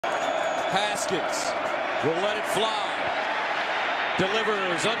Haskins will let it fly.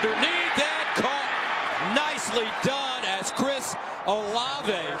 Delivers underneath and caught. Nicely done as Chris Olave.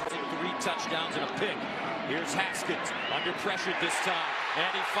 3 touchdowns and a pick. Here's Haskins under pressure this time,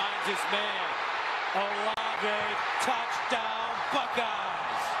 and he finds his man. Olave, touchdown,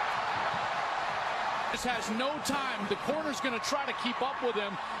 Buckeyes. This has no time. The corner's going to try to keep up with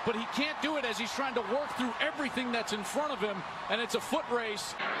him, but he can't do it as he's trying to work through everything that's in front of him, and it's a foot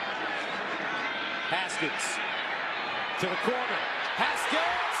race. Haskins to the corner.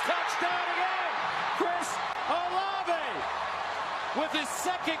 Haskins, touchdown again. Chris Olave with his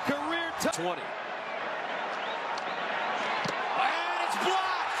second career touchdown. 20. And it's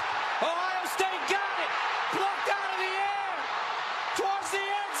blocked. Ohio State got it. Blocked out of the air. Towards the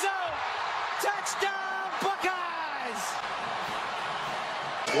end zone. Touchdown, Buckeyes.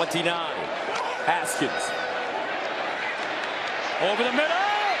 29. Haskins. Over the middle.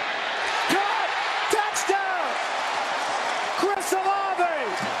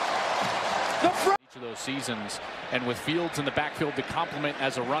 Each of those seasons, and with Fields in the backfield to complement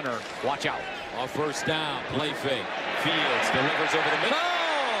as a runner, watch out. On first down, play fake. Fields delivers over the middle.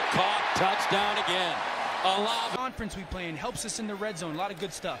 Caught, touchdown again. Olave. Conference we play in helps us in the red zone. A lot of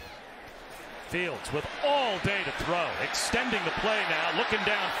good stuff. Fields with all day to throw, extending the play now, looking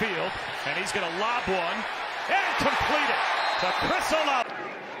downfield, and he's going to lob one and complete it to Chris Olave.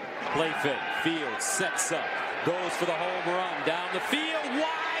 Play fake. Fields sets up, goes for the home run down the field,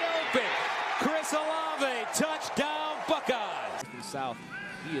 wide open. Chris Olave, touchdown, Buckeyes. In the South,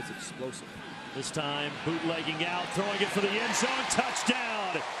 he is explosive. This time, bootlegging out, throwing it for the end zone,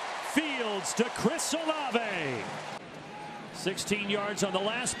 touchdown. Fields to Chris Olave. 16 yards on the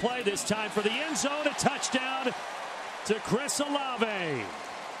last play, this time for the end zone, a touchdown to Chris Olave.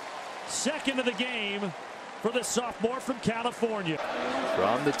 Second of the game for the sophomore from California.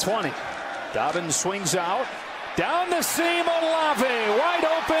 From the 20, Dobbins swings out. Down the seam, Olave, wide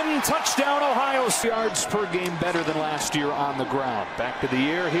open, touchdown, Ohio. Yards per game better than last year on the ground. Back to the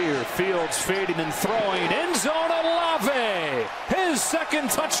year here, Fields fading and throwing, end zone, Olave, his second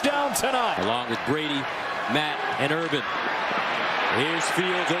touchdown tonight. Along with Brady, Matt, and Urban. Here's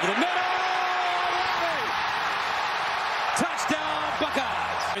Fields over the middle. Olave. Touchdown,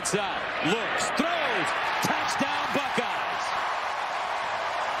 Buckeyes. Inside, looks, throws, touchdown, Buckeyes.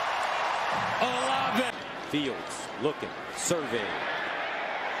 Olave. Fields looking, surveying,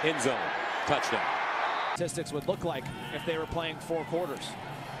 end zone, touchdown. Statistics would look like if they were playing 4 quarters.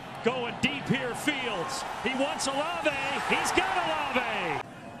 Going deep here, Fields. He wants Olave. He's got Olave.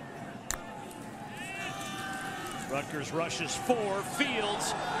 Rutgers rushes 4.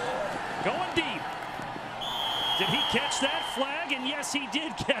 Fields going deep. Did he catch that flag? And yes, he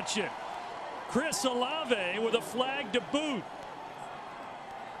did catch it. Chris Olave with a flag to boot.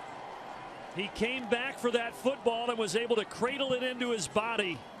 He came back for that football and was able to cradle it into his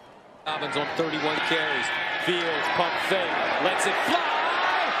body. Dobbins on 31 carries. Fields, pump fake, lets it fly.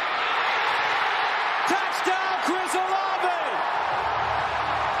 Touchdown, Chris Olave.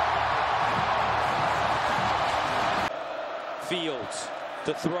 Fields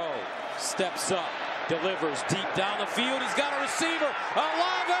to throw, steps up, delivers deep down the field. He's got a receiver.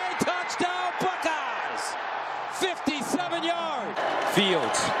 Olave, touchdown, Buckeyes. 57 yards.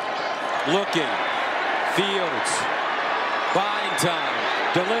 Fields. Looking, Fields, buying time,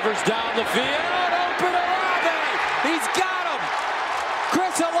 delivers down the field, open Olave, he's got him,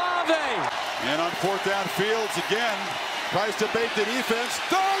 Chris Olave. And on fourth down, Fields again, tries to bait the defense,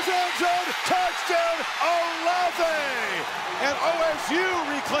 throws end zone, touchdown, Olave, and OSU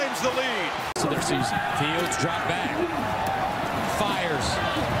reclaims the lead. So their season. Fields drop back, fires,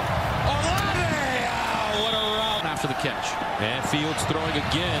 Olave, oh, what a run. After the catch. And Fields throwing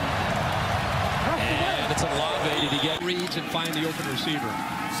again. And it's Olave. Did he get Reads and find the open receiver.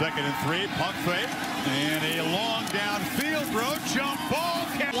 2nd and 3, pump fake, and a long downfield throw, jump ball.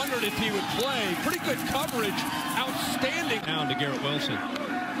 Wondered if he would play. Pretty good coverage. Outstanding. Down to Garrett Wilson.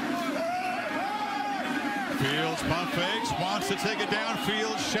 Fields pump fakes, wants to take a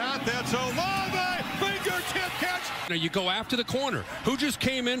downfield shot. That's Olave, fingertip catch. Now you go after the corner. Who just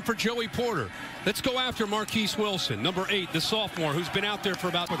came in for Joey Porter? Let's go after Marquise Wilson, number 8, the sophomore, who's been out there for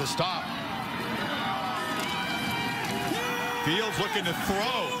about with a stop. Fields looking to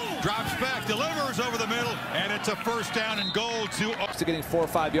throw, drops back, delivers over the middle, and it's a first down and goal to Getting 4 or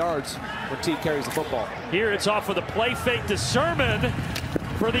 5 yards when T carries the football. Here it's off with a play fake to Sermon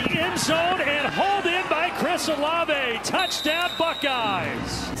for the end zone and hauled in by Chris Olave. Touchdown,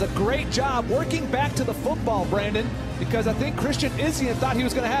 Buckeyes. It's a great job working back to the football, Brandon, because I think Christian Izzian thought he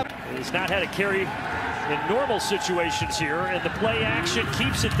was going to have. He's not had a carry in normal situations here, and the play action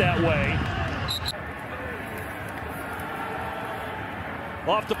keeps it that way.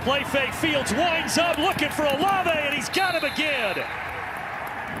 Off the play fake, Fields winds up looking for Olave, and he's got him again.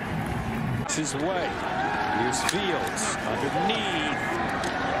 It's his way. Here's Fields underneath.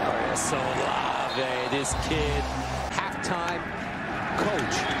 Chris Olave, this kid. Halftime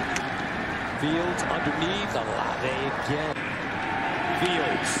coach. Fields underneath. Olave again.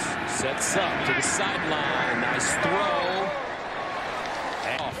 Fields sets up to the sideline. Nice throw.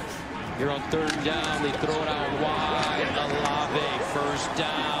 Here on 3rd down, they throw it out wide. Olave, 1st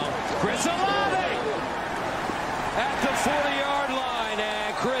down. Chris Olave at the 40-yard line,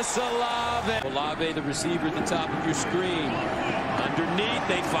 and Chris Olave. Olave, the receiver at the top of your screen. Underneath,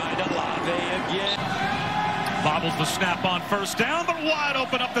 they find Olave again. Bobbles the snap on 1st down, but wide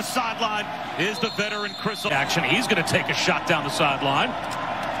open up the sideline is the veteran Chris Olave. Action, he's going to take a shot down the sideline.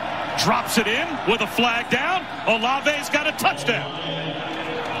 Drops it in with a flag down. Olave's got a touchdown.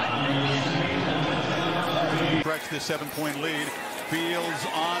 Stretch this 7-point lead. Fields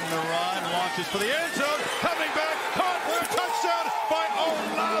on the run, launches for the end zone, coming back, caught for a touchdown by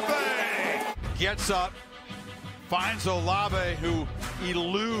Olave. Gets up, finds Olave, who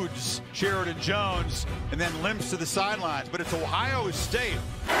eludes Sheridan Jones, and then limps to the sidelines. But it's Ohio State.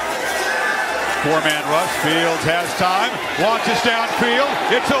 4-man rush. Fields has time, launches downfield.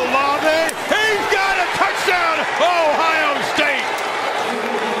 It's Olave. He's got a touchdown, Ohio State.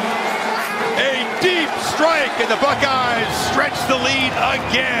 A deep strike, and the Buckeyes stretch the lead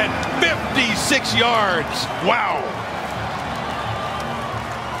again. 56 yards. Wow.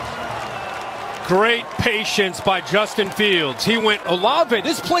 Great patience by Justin Fields. He went Olave.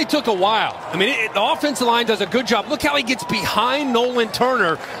 This play took a while. I mean, the offensive line does a good job. Look how he gets behind Nolan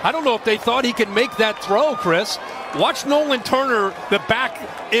Turner. I don't know if they thought he could make that throw, Chris. Watch Nolan Turner, the back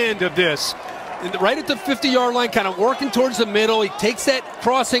end of this. Right at the 50-yard line, kind of working towards the middle. He takes that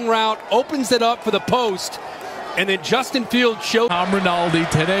crossing route, opens it up for the post, and then Justin Fields shows. Tom Rinaldi,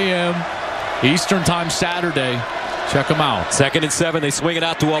 10 a.m. Eastern Time Saturday. Check them out. 2nd and 7. They swing it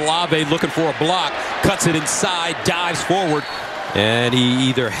out to Olave, looking for a block. Cuts it inside, dives forward, and he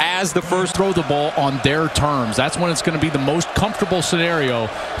either has the first. Throw the ball on their terms. That's when it's going to be the most comfortable scenario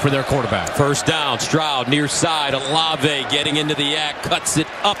for their quarterback. 1st down. Stroud near side. Olave getting into the act, cuts it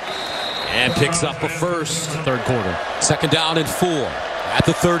up, and picks up a first. 3rd quarter. 2nd down and 4 at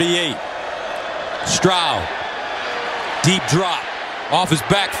the 38. Stroud, deep drop off his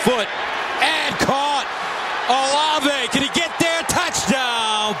back foot, and caught. Olave, can he get there?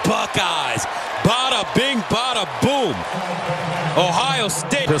 Touchdown, Buckeyes. Bada bing, bada boom. Ohio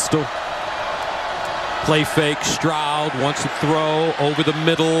State. Pistol. Play fake. Stroud wants to throw over the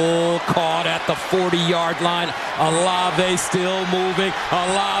middle. Caught at the 40-yard line. Olave still moving.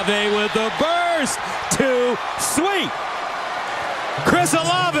 Olave with the burst. Too sweet. Chris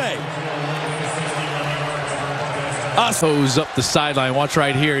Olave. Goes up the sideline. Watch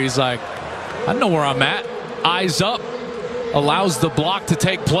right here. He's like, I know where I'm at. Eyes up. Allows the block to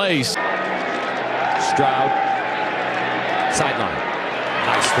take place. Stroud. Sideline.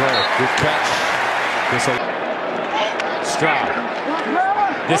 Nice throw. Good catch. Stroud.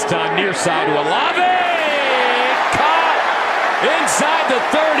 This time near side to Olave. Caught inside the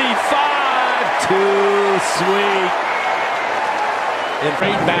 35. Too sweet.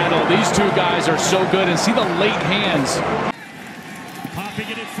 Great battle. These two guys are so good. And see the late hands. Popping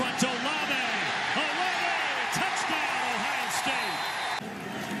it in front to Olave. Olave, touchdown, Ohio State.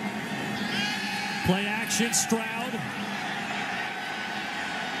 Play action, Stroud.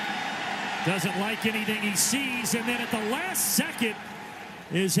 Doesn't like anything he sees, and then at the last second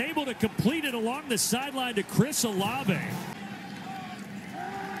is able to complete it along the sideline to Chris Olave.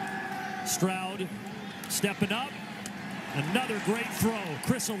 Stroud stepping up. Another great throw.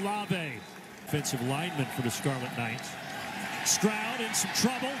 Chris Olave, offensive lineman for the Scarlet Knights. Stroud in some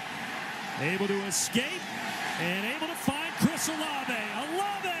trouble. Able to escape and able to find Chris Olave.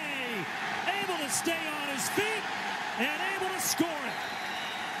 Olave able to stay on his feet and able to score it.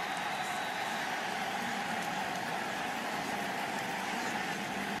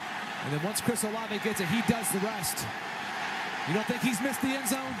 And then once Chris Olave gets it, he does the rest. You don't think he's missed the end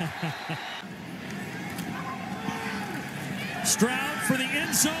zone? Stroud for the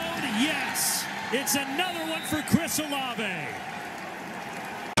end zone, yes. It's another one for Chris Olave.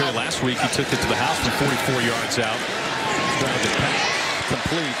 Last week he took it to the house from 44 yards out. Trying to pass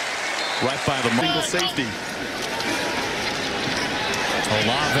complete right by the single safety.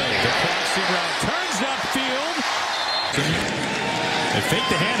 Olave, the crossing route, turns upfield. They fake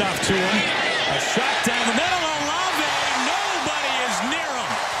the handoff to him. A shot down the middle. Olave, nobody is near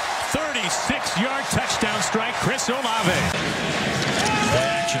him. 36-yard touchdown.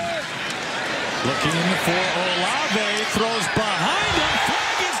 Looking for Olave, throws behind him,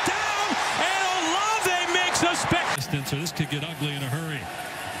 flag is down, and Olave makes a spectacular. So this could get ugly in a hurry.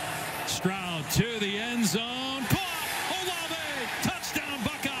 Stroud to the end zone, caught, Olave, touchdown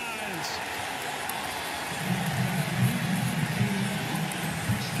Buckeyes.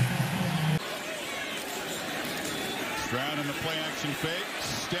 Stroud in the play action fake,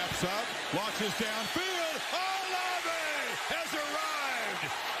 steps up, launches downfield, Olave has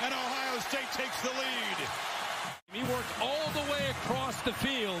arrived, and Ohio State takes the lead. He worked all the way across the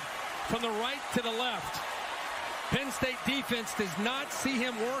field from the right to the left. Penn State defense does not see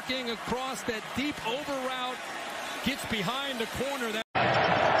him working across that deep over route. Gets behind the corner.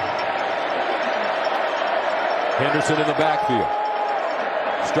 Henderson in the backfield.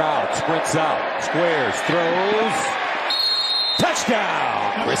 Stroud sprints out, squares, throws.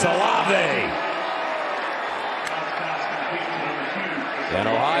 Touchdown! Chris Olave. And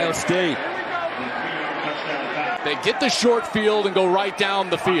Ohio State. They get the short field and go right down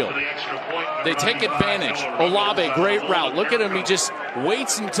the field. They take advantage. Olave, great route. Look at him. He just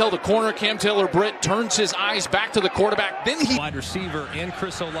waits until the corner, Cam Taylor-Britt, turns his eyes back to the quarterback. Then he... Wide receiver and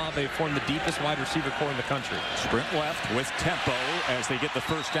Chris Olave form the deepest wide receiver core in the country. Sprint left with tempo as they get the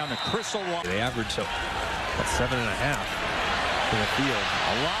first down to Chris Olave. They average about 7.5 in the field.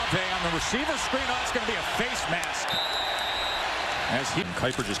 Olave on the receiver screen. Oh, it's going to be a face mask. As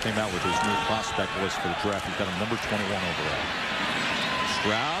Kuiper just came out with his new prospect list for the draft. He's got him number 21 overall.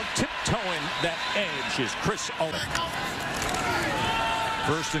 Stroud tiptoeing that edge is Chris Olave.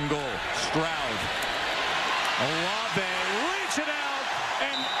 First and goal. Stroud. Olave reaching out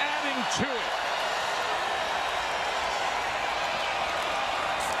and adding to it.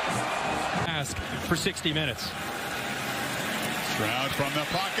 Ask for 60 minutes. Stroud from the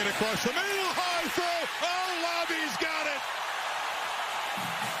pocket across the middle, high throw, Olave's got it.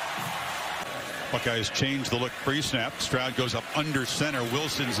 Buckeyes change the look pre-snap. Stroud goes up under center.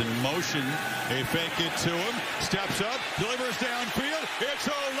 Wilson's in motion. They fake it to him. Steps up. Delivers downfield. It's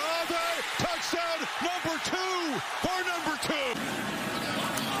Olave. Touchdown number 2 for number 2.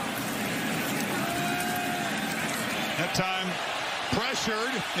 That time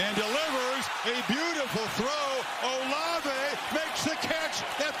pressured and delivers a beautiful throw. Olave makes the catch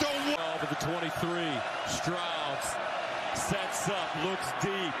at the 1. To the 23. Stroud sets up, looks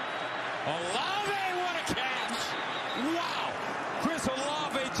deep. Olave, what a catch! Wow! Chris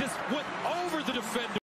Olave just went over the defender.